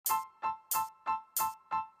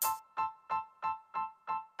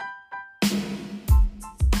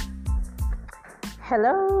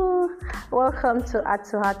Hello, welcome to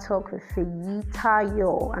Heart Talk with Feyi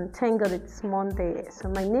Tayo, and thank God it's Monday. So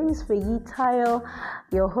my name is Feyi Tayo,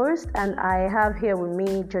 your host, and I have here with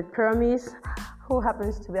me Jude Promise, who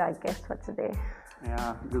happens to be our guest for today.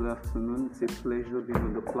 Yeah, good afternoon. It's a pleasure being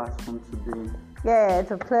on the platform today. Yeah,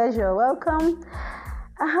 it's a pleasure. Welcome.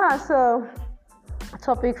 So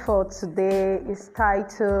topic for today is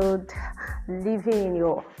titled Living in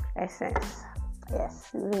Your Essence. Yes,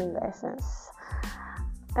 living in the essence.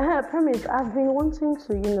 Promise, I've been wanting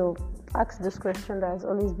to, ask this question that has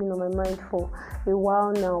always been on my mind for a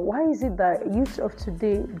while now. Why is it that youth of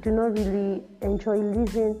today do not really enjoy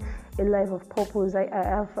living a life of purpose?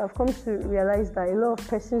 I've come to realize that a lot of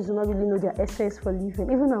persons do not really know their essence for living,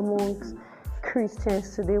 even amongst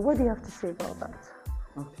Christians today. What do you have to say about that?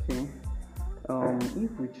 Okay.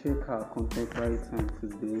 If we check our contemporary time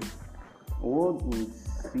today, what we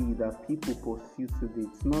see that people pursue today,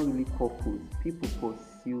 it's not really purpose. People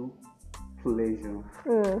pursue pleasure.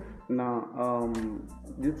 Now,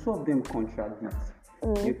 the two of them contradict.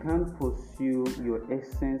 You can't pursue your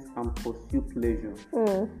essence and pursue pleasure.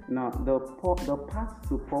 Now, the path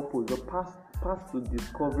to purpose, the path to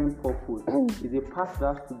discovering purpose is a path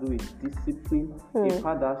that has to do with discipline, a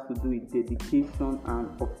path that has to do with dedication,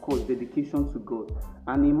 and of course, dedication to God.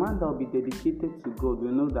 And a man that will be dedicated to God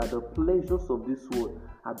will know that the pleasures of this world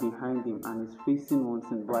are behind him and is facing one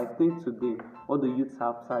thing. But I think today, all the youth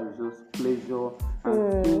after is just pleasure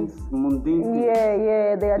and things, mundane things.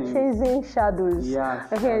 Yeah, they are chasing shadows. Yeah,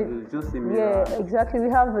 shadows, just a mirage. Yeah, exactly. We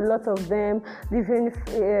have a lot of them living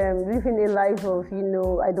a life of,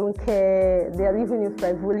 I don't care. They are living in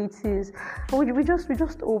frivolities. We just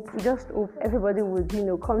hope everybody would,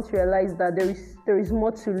 come to realize that there is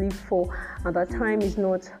more to live for, and that time is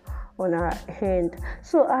not on our hand.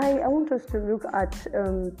 So I want us to look at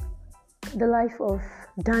the life of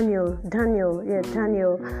Daniel,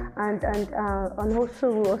 and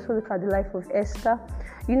also we'll also look at the life of Esther.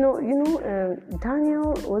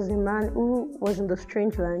 Daniel was a man who was in the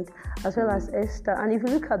strange land, as well as Esther. And if you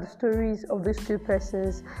look at the stories of these two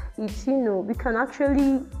persons, it's we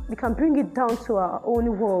can bring it down to our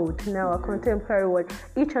own world now, our contemporary world.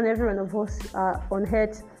 Each and every one of us are on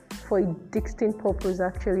earth for a distinct purpose,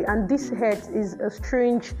 actually, and this earth is a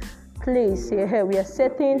strange place. Here we are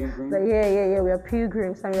certain that we are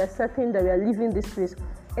pilgrims, and we are certain that we are leaving this place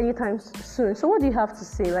anytime soon. So what do you have to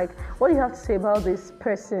say? What do you have to say about these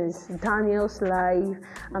persons, Daniel's life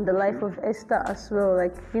and the life of Esther as well?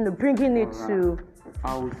 Bringing it to.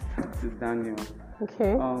 I will speak to Daniel.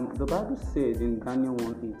 Okay. The Bible said in Daniel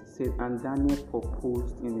 1:8, it said, and Daniel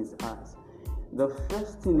proposed in his heart. The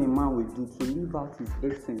first thing a man will do to live out his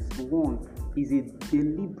essence, one, is a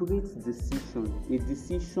deliberate decision. A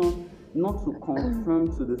decision not to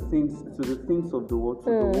conform to the things of the world, to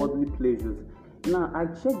the worldly pleasures. Now, I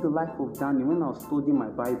checked the life of Daniel when I was studying my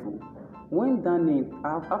Bible.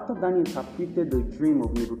 After Daniel interpreted the dream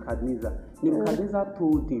of Nebuchadnezzar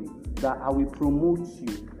told him that I will promote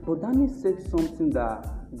you. But Daniel said something that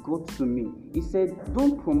got to me. He said,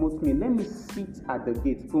 don't promote me, let me sit at the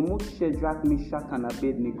gate. Promote Shadrach, Meshach, and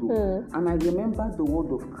Abednego. And I remember the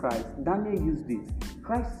word of Christ. Daniel used it.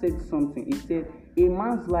 Christ said something. He said, a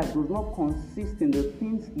man's life does not consist in the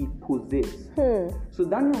things he possesses. So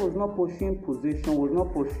Daniel was not pursuing possession, he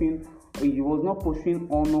was not pursuing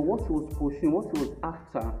honor. What he was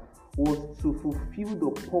after was to fulfill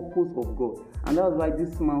the purpose of God. And that's why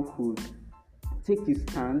this man could take his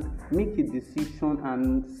stand, make a decision,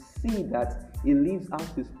 and see that he lives out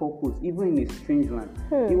his purpose even in a strange land.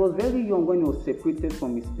 He was very young when he was separated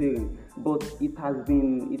from his parents, but he has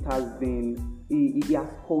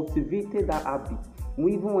cultivated that habit.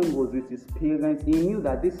 Even when he was with his parents, he knew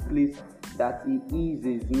that this place that he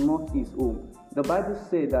is not his home. The Bible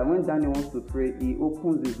said that when Daniel wants to pray, he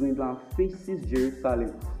opens his window and faces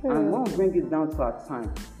Jerusalem. And when we bring it down to our time,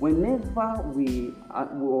 when we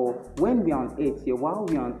are on earth here, while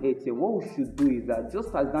we are on earth here, what we should do is that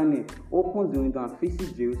just as Daniel opens the window and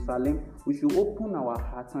faces Jerusalem, we should open our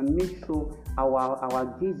hearts and make sure our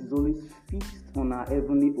gaze is always fixed on our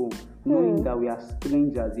heavenly home, knowing that we are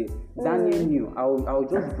strangers here. Daniel knew. I'll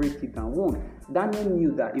just break it down. One, Daniel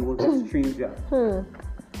knew that he was a stranger.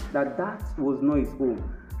 That was not his home.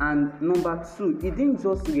 And number two, he didn't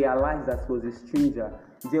just realize that he was a stranger.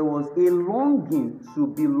 There was a longing to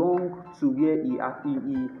belong to where he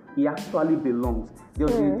actually belongs. There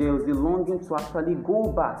was a longing to actually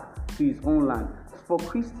go back to his own land. For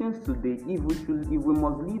Christians today, if we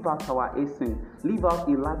must live out our essence, live out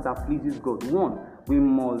a life that pleases God, one, we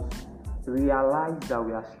must realize that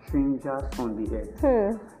we are strangers on the earth.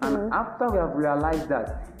 And after we have realized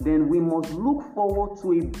that, then we must look forward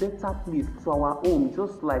to a better place, to our home,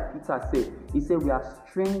 just like Peter said. He said we are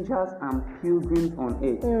strangers and pilgrims on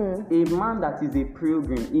earth. A man that is a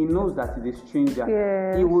pilgrim, he knows that he's a stranger.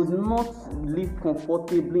 Yes. He will not live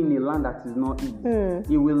comfortably in a land that is not his.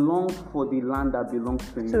 He will long for the land that belongs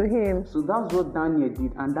to him. So that's what Daniel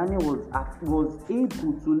did, and Daniel was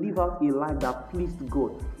able to live out a life that pleased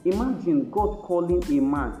God. Imagine God calling a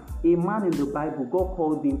man in the Bible. God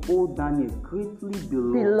called him, "Oh Daniel, greatly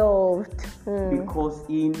beloved." Because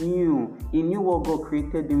he knew what God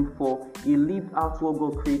created him for. He lived out what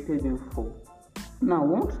God created him for. Now I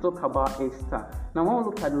want to talk about Esther. Now I want to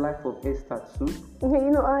look at the life of Esther too.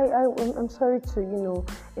 Okay, I'm sorry to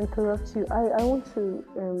interrupt you. I want to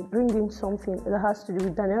bring in something that has to do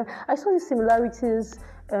with Daniel. I saw the similarities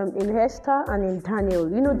in Esther and in Daniel.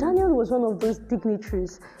 Daniel was one of those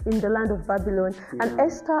dignitaries in the land of Babylon, and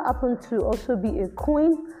Esther happened to also be a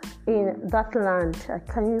queen in that land.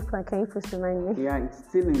 Can you please remind me? Yeah, it's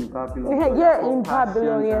still in Babylon. In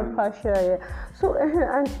Babylon, Persia. So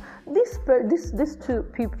and these two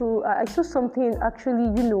people, I saw something actually,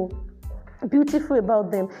 beautiful about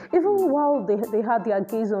them. Even while they had their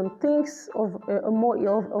gaze on things of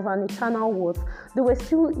an eternal worth, they were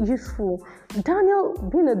still useful. Daniel,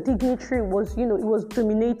 being a dignitary, was he was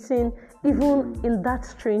dominating even in that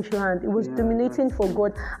strange land. It was dominating for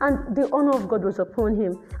God, and the honor of God was upon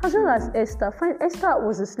him, as well as Esther. Esther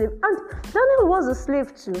was a slave, and Daniel was a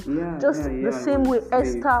slave too, the same way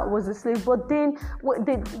Esther was a slave. But then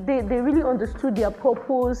they really understood their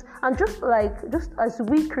purpose, and just as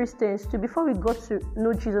we Christians too, before we got to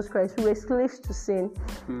know Jesus Christ, we were slaves to sin,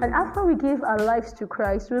 and after we gave our lives to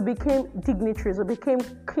Christ, we became dignitaries, we became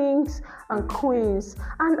kings and queens,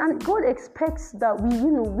 and God expects that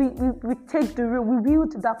we take the rule, we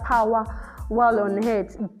wield that power while on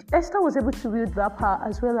earth. Esther was able to wield that power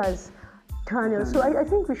as well as Daniel. So I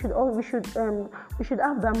think we should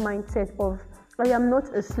have that mindset of, I am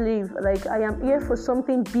not a slave. Like, I am here for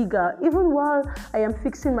something bigger. Even while I am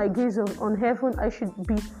fixing my gaze on heaven, I should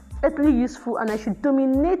be earthly useful, and I should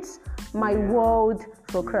dominate my world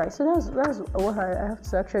for Christ. So that's what I have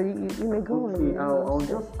to actually. You may go on. Okay, I'll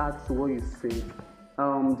just add to what you said.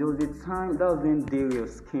 There was a time, that was when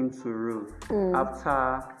Darius came to rule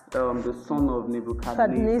after the son of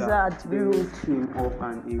Nebuchadnezzar came up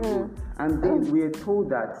and he ruled. And then we are told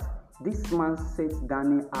that this man sets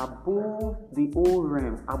Daniel above the whole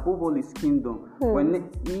realm, above all his kingdom.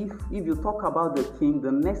 If you talk about the king,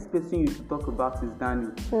 the next person you should talk about is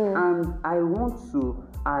Daniel. And I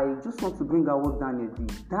just want to bring out what Daniel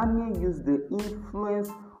did. Daniel used the influence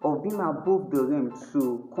of being above the realm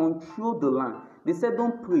to control the land. They said,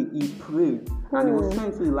 don't pray. He prayed, and he was thrown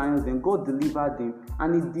into the lions. Then God delivered him,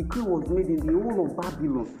 and a decree was made in the whole of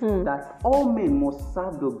Babylon that all men must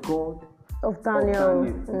serve the God of Daniel.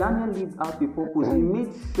 Daniel lived out a purpose. He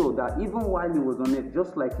made sure that even while he was on earth,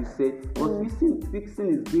 just like you said, he was fixing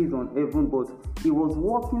his gaze on heaven, but he was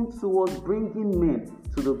working towards bringing men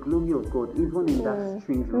to the glory of God, even in that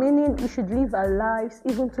strange land. Meaning we should live our lives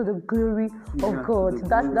even to the glory of God.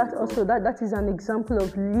 That is an example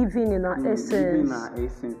of living in our essence. Living in our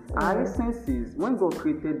essence. Our essence is, when God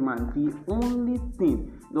created man, the only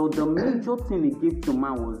thing, the major thing he gave to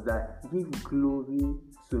man was that, give glory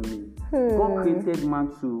to me. God created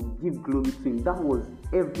man to give glory to him. That was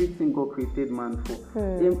everything God created man for.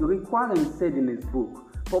 Rick Warren said in his book,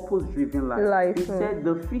 Purpose-Driven Life. He said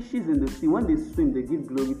the fishes in the sea, when they swim, they give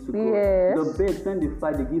glory to God. Yes. The birds, when they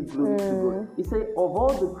fly, they give glory to God. He said, of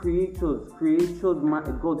all the creatures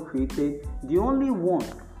God created, the only one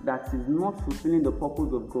that is not fulfilling the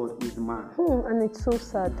purpose of God is man. And it's so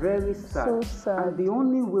sad. Very sad. So sad. And the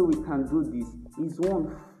only way we can do this is,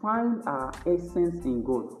 one, find our essence in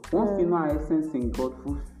God. Once we know our essence in God,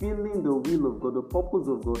 fulfilling the will of God, the purpose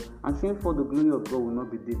of God, and showing for the glory of God will not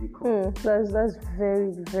be difficult. That's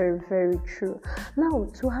very, very, very true. Now,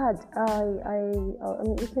 to add, I'm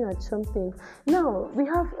looking at something. Now, we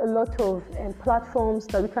have a lot of platforms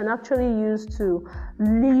that we can actually use to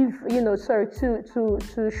live,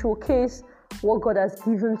 to showcase what God has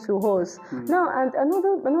given to us. Now, and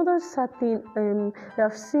another sad thing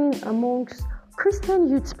I've seen amongst Christian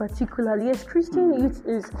youth particularly, yes, Christian youth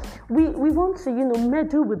is we want to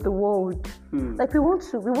meddle with the world. Like we want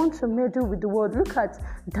to meddle with the world. Look at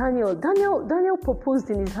Daniel. Daniel proposed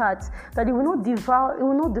in his heart that he will not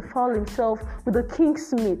defile himself with the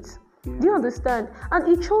king's meat. Do you understand? And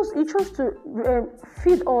he chose to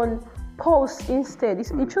feed on pulse instead.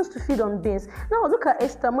 He chose to feed on beans. Now look at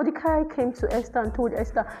Esther. Mordecai came to Esther and told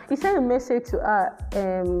Esther. He sent a message to her.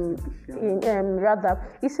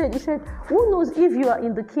 He said, who knows if you are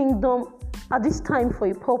in the kingdom at this time for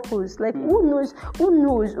a purpose? Like who knows?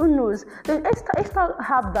 Then Esther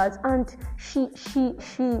had that, and she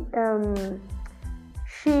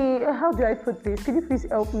how do I put this? Could you please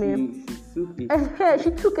help me?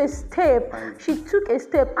 She took a step.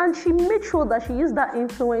 And she made sure that she used that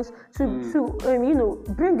influence to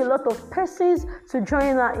bring a lot of persons to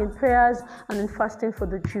join her in prayers and in fasting for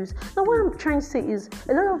the Jews. Now, what I'm trying to say is,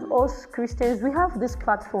 a lot of us Christians, we have this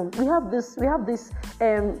platform, we have this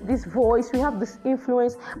voice, we have this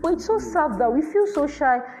influence, but it's so sad that we feel so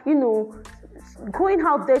shy, going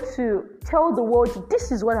out there to tell the world,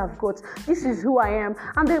 this is what I've got, this is who I am.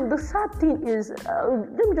 And then the sad thing is,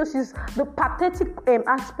 let me just use the pathetic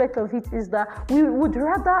aspect of it, is that we would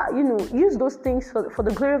rather, use those things for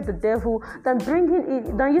the glory of the devil than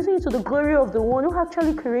using it to the glory of the one who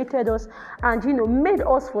actually created us and, made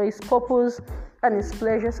us for his purpose and his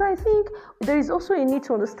pleasure. So I think there is also a need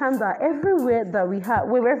to understand that everywhere that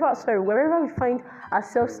wherever we find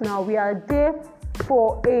ourselves now, we are there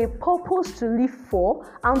for a purpose to live for,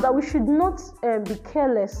 and that we should not be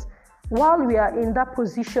careless while we are in that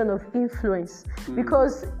position of influence.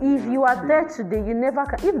 Because if you are there today, you never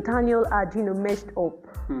can. If Daniel had messed up,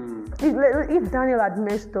 if Daniel had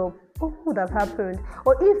messed up, what would have happened?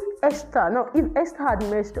 Or if Esther had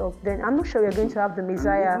messed up, then I'm not sure we're going to have the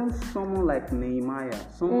Messiah. And even someone like Nehemiah,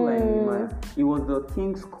 he was the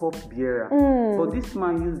king's cup-bearer. But this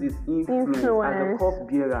man used his influence as a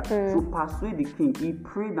cup-bearer to persuade the king. He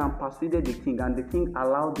prayed and persuaded the king, and the king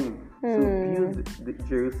allowed him to build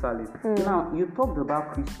Jerusalem. Now, you talked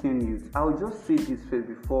about Christian youth. I'll just say this first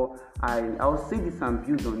before I'll say this and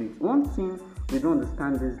build on it. One thing we don't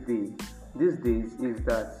understand these days is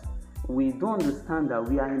that we don't understand that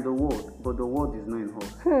we are in the world, but the world is not in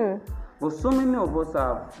us. But so many of us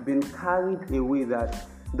have been carried away that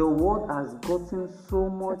the world has gotten so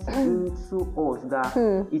much into us that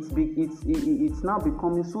it's now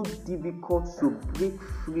becoming so difficult to break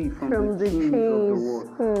free from the chains of the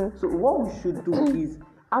world. So what we should do is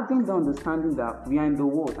having the understanding that we are in the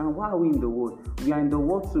world. And why are we in the world? We are in the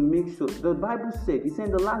world to make sure. The Bible said, it said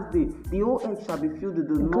in the last day, the whole earth shall be filled with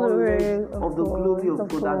the knowledge of the glory of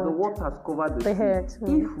God, as the waters cover the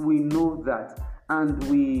sea. If we know that, and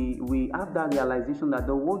we have that realization that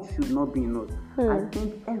the world should not be in us, I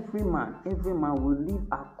think every man will live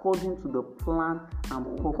according to the plan and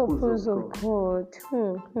purpose of God.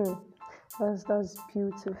 That's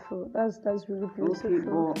beautiful. That's really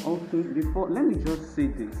beautiful. Before, let me just say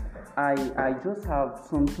this. I just have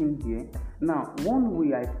something here. Now, one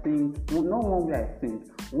way I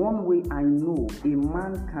know a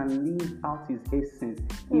man can live out his essence.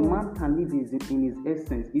 A man can live in his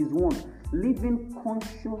essence is one, living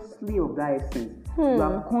consciously of that essence. You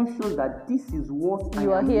are conscious that this is what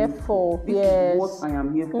you are here for. This is what I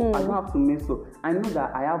am here for. I don't have to mess up. I know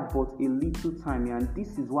that I have but a little time here, and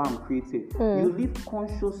this is why I'm created. You live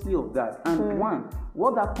consciously of that. And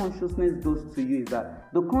what that consciousness does to you is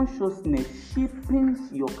that the consciousness shapes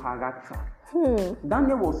your character.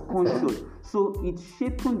 Daniel was conscious, so it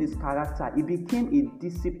shaped his character. He became a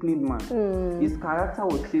disciplined man. His character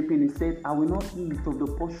was shaping. He said, I will not eat of the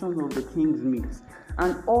portions of the king's meat.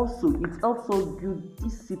 And also, it helps us build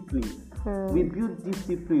discipline. We build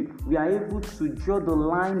discipline. We are able to draw the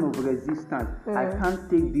line of resistance. I can't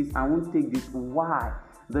take this. I won't take this. Why?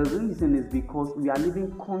 The reason is because we are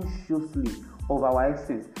living consciously of our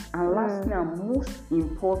essence. And lastly and most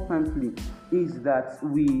importantly is that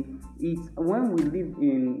when we live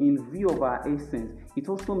in view of our essence, it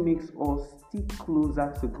also makes us stick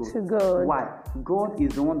closer to God. Why? God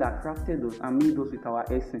is the one that crafted us and made us with our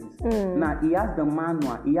essence. Now, He has the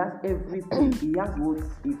manual, He has everything, He has what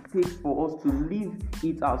it takes for us to live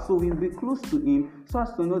it out. So we'll be close to Him so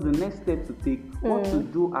as to know the next step to take, what to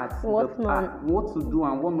do what to do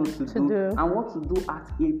and what not to do, and what to do at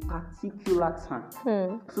a particular time.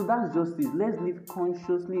 So that's just it. Let's live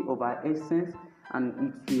consciously of our essence,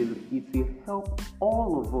 and it will help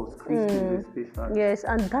all of us, Christians especially. Yes,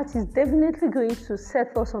 and that is definitely going to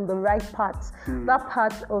set us on the right path. That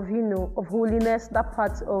path of of holiness, that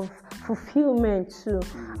path of fulfillment too.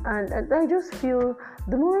 And I just feel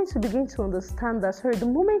the moment we begin to understand that, the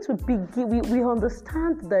moment we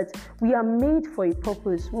understand that we are made for a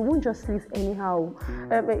purpose, we won't just live anyhow.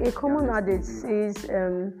 A common adage says,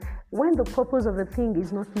 when the purpose of a thing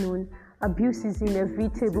is not known, abuse is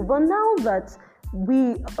inevitable. But now that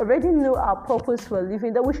we already know our purpose for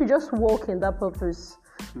living, that we should just walk in that purpose.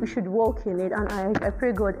 We should walk in it, and I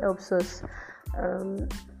pray God helps us.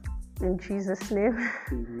 in Jesus' name.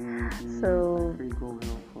 Amen. So, I pray God will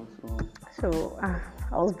help us all. so I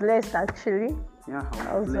was blessed actually. Yeah,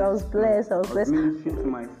 I was blessed. Ministering to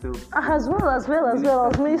myself. As well. I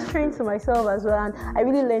was ministering to myself as well, and I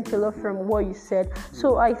really learned a lot from what you said.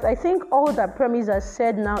 So I think all that Promise has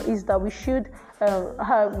said now is that we should,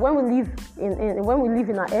 when we live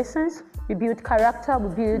in our essence, we build character, we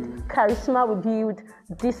build charisma, we build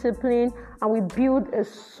discipline, and we build a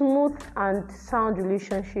smooth and sound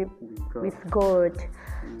relationship with God.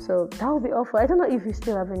 So that will be all for. I don't know if you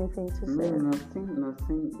still have anything to say. No,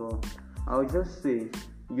 nothing. But I'll just say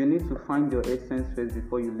you need to find your essence first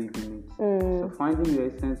before you live in it. So finding your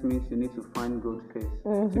essence means you need to find God first.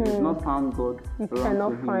 So if you've not found God, you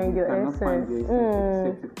cannot find your essence.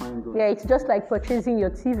 Except to find God. Yeah, it's just like purchasing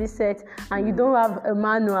your TV set and you don't have a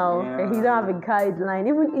manual, you don't have a guideline.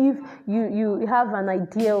 Even if you have an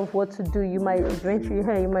idea of what to do, you might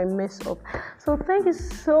eventually, you might mess up. So thank you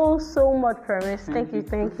so much, Promise. Thank you.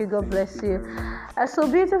 God bless you. So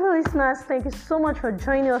beautiful listeners, thank you so much for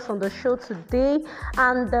joining us on the show today.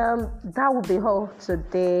 And that will be all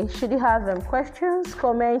today. Should you have questions,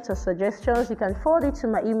 comments, or suggestions, you can forward it to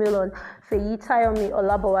my email on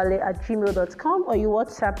feyitayomiolabowale@gmail.com, or you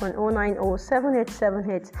WhatsApp on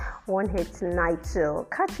 09078781892.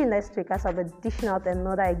 Catch you next week as I'll be dishing out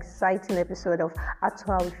another exciting episode of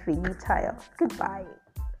Atwa with Feyitayo. Goodbye.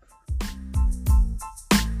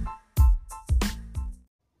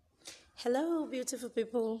 Hello, beautiful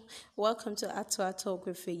people. Welcome to Atwa Talk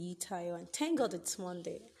with Feyitayo, and thank God it's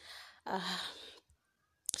Monday.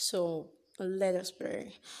 So let us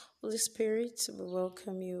pray. Holy Spirit, we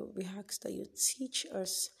welcome you. We ask that you teach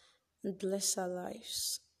us and bless our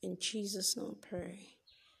lives. In Jesus' name, pray.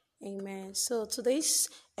 Amen. So today's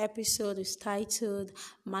episode is titled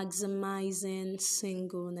Maximizing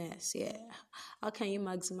Singleness. Yeah. How can you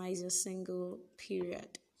maximize your single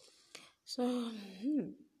period? So,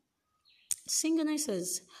 singleness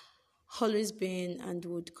has always been and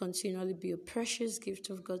would continually be a precious gift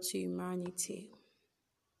of God to humanity.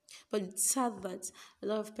 But it's sad that a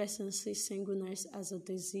lot of persons see singleness as a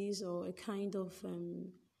disease or a kind of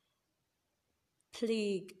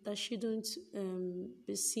plague that shouldn't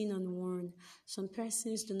be seen and worn. Some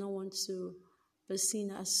persons do not want to be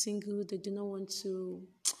seen as single. They do not want to.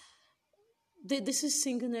 They see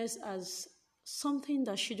singleness as something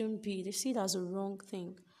that shouldn't be. They see it as a wrong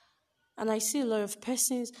thing. And I see a lot of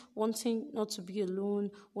persons wanting not to be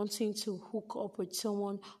alone, wanting to hook up with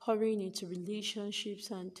someone, hurrying into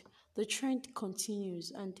relationships, and the trend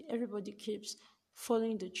continues, and everybody keeps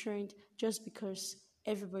following the trend just because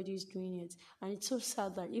everybody is doing it. And it's so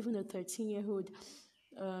sad that even a 13-year-old,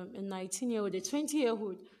 a 19-year-old, a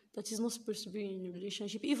 20-year-old that is not supposed to be in a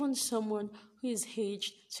relationship, even someone who is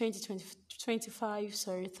aged 30,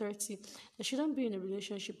 that shouldn't be in a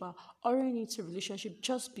relationship or already into a relationship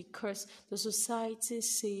just because the society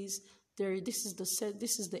says this is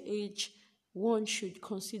the age one should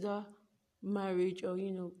consider marriage or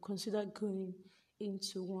consider going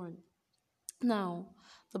into one. Now,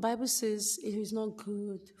 the Bible says it is not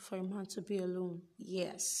good for a man to be alone.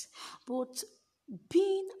 Yes, but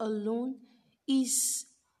being alone is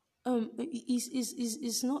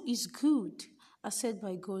good, as said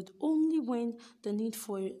by God, only when the need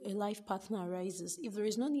for a life partner arises. If there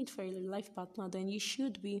is no need for a life partner, then you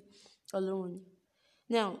should be alone.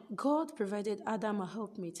 Now, God provided Adam a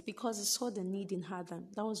helpmate because he saw the need in Adam.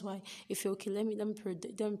 That was why he felt, okay, let me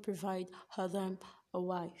provide Adam a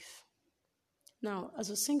wife. Now, as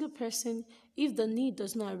a single person, if the need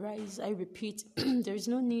does not arise, I repeat, there is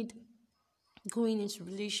no need going into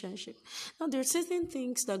relationship. Now, there are certain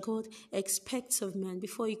things that God expects of man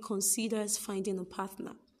before he considers finding a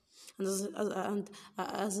partner. And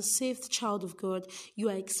as a saved child of God, you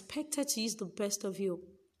are expected to use the best of your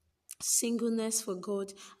singleness for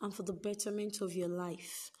God and for the betterment of your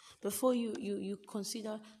life. Before you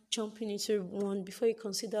consider jumping into one, before you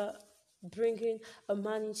consider bringing a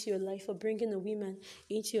man into your life or bringing a woman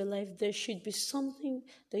into your life, there should be something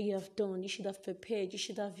that you have done. You should have prepared. You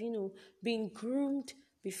should have, been groomed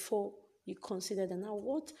before you consider that. Now,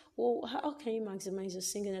 how can you maximize your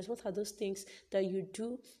singleness? What are those things that you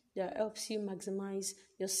do that helps you maximize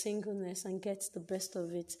your singleness and get the best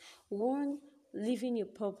of it? One, living your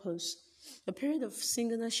purpose. A period of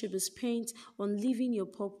singleness should be spent on living your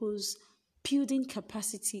purpose, building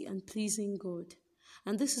capacity, and pleasing God.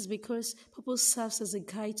 And this is because purpose serves as a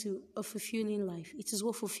guide to a fulfilling life. It is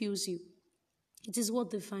what fulfills you. It is what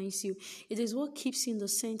defines you. It is what keeps you in the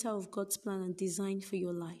center of God's plan and design for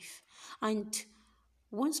your life. And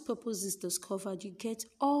once purpose is discovered, you get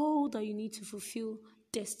all that you need to fulfill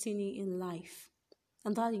destiny in life.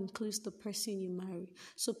 and that includes the person you marry.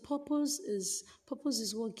 So purpose is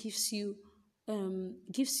what gives you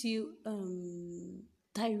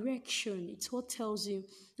direction. It's what tells you,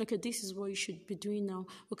 okay, this is what you should be doing now.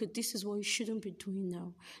 Okay, this is what you shouldn't be doing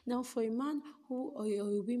now. Now, for a man or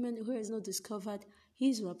a woman who has not discovered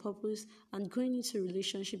his or her purpose and going into a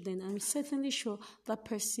relationship, then I'm certainly sure that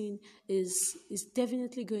person is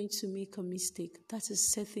definitely going to make a mistake. That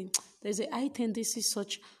is certain. There's a high tendency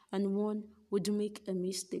such and one would make a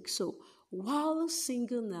mistake. So while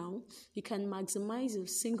single now, you can maximize your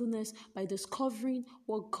singleness by discovering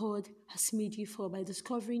what God has made you for, by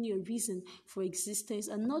discovering your reason for existence,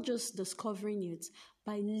 and not just discovering it,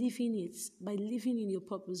 by living in your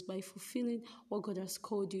purpose, by fulfilling what God has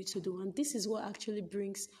called you to do. And this is what actually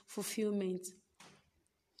brings fulfillment.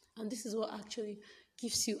 And this is what actually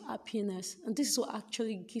gives you happiness. And this is what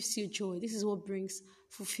actually gives you joy. This is what brings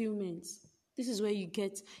fulfillment. This is where you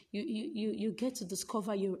get to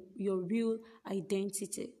discover your real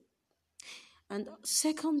identity. And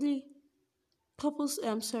secondly,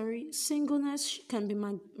 singleness can be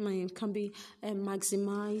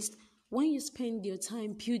maximized when you spend your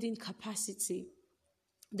time building capacity.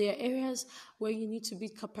 There are areas where you need to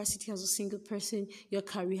build capacity as a single person: your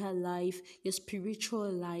career life, your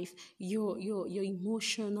spiritual life, your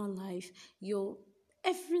emotional life, your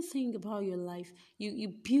everything about your life. You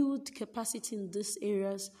build capacity in these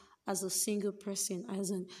areas as a single person, as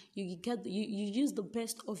in you use the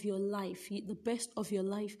best of your life. You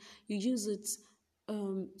use it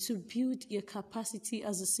to build your capacity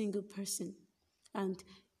as a single person. And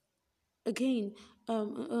again,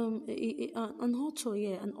 an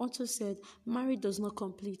author said, marriage does not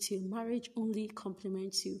complete you, marriage only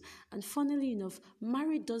complements you. And funnily enough,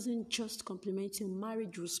 marriage doesn't just complement you,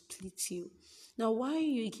 marriage will split you. Now, while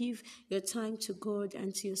you give your time to God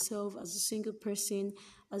and to yourself as a single person,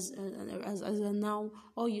 as a now,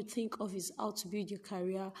 all you think of is how to build your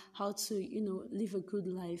career, how to live a good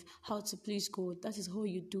life, how to please God. That is all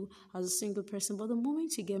you do as a single person. But the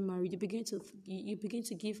moment you get married, you begin to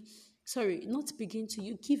give.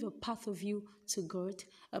 You give a part of you to God,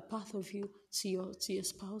 a part of you to your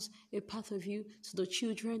spouse, a part of you to the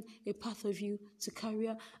children, a part of you to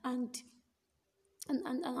career, and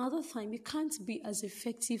another time you can't be as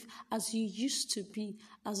effective as you used to be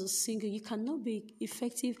as a single. You cannot be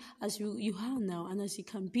effective as you are now and as you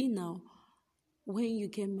can be now when you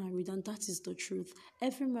get married, and that is the truth.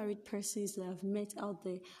 Every married person that I've met out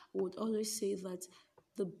there would always say that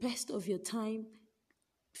the best of your time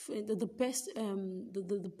the best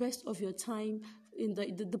of your time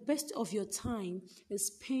the best of your time is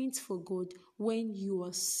spent for God when you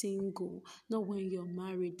are single, not when you're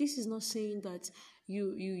married. This is not saying that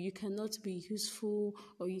you cannot be useful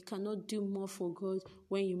or you cannot do more for God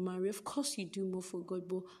when you marry. Of course you do more for God,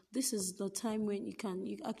 but this is the time when you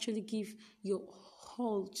actually give your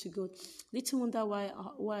all to God. Little wonder why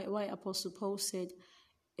Apostle Paul said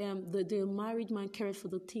the married man cared for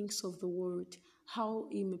the things of the world, how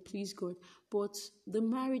he may please God. But the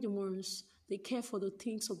married ones, they care for the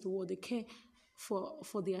things of the world. They care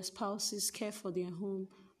for their spouses, care for their home,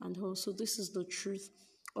 and also this is the truth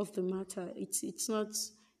of the matter. It's not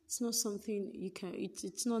something you can.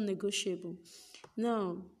 It's not negotiable.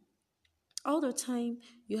 Now, all the time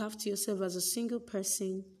you have to yourself as a single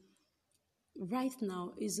person right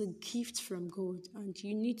now is a gift from God, and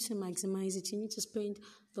you need to maximize it. You need to spend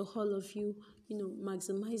the whole of you,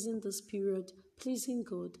 maximizing this period, pleasing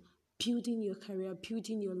God, building your career,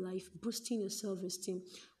 building your life, boosting your self-esteem,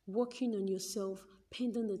 working on yourself,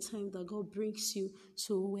 pending the time that God brings you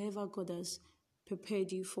to wherever God has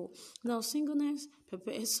prepared you for. Now, singleness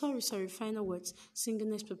final words.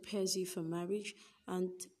 Singleness prepares you for marriage, and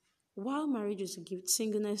while marriage is a gift,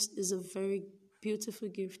 singleness is a very beautiful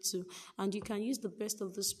gift too, and you can use the best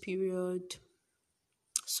of this period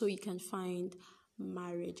so you can find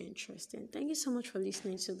marriage interesting. Thank you so much for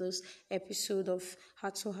listening to this episode of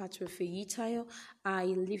Heart to Heart with Feyitayo. I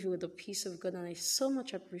leave you with the peace of God, and I so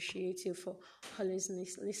much appreciate you for always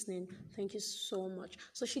listening. Thank you so much.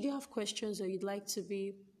 So should you have questions or you'd like to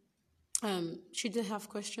be or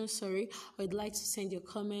you'd like to send your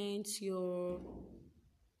comments, you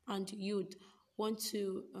want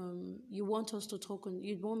us to talk on,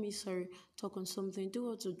 talk on something, do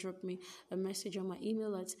want to drop me a message on my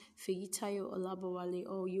email at Feyitayo Olabawale,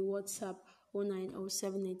 or you WhatsApp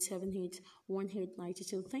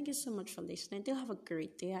 09078781892. Thank you so much for listening. Do have a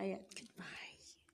great day ahead. Goodbye.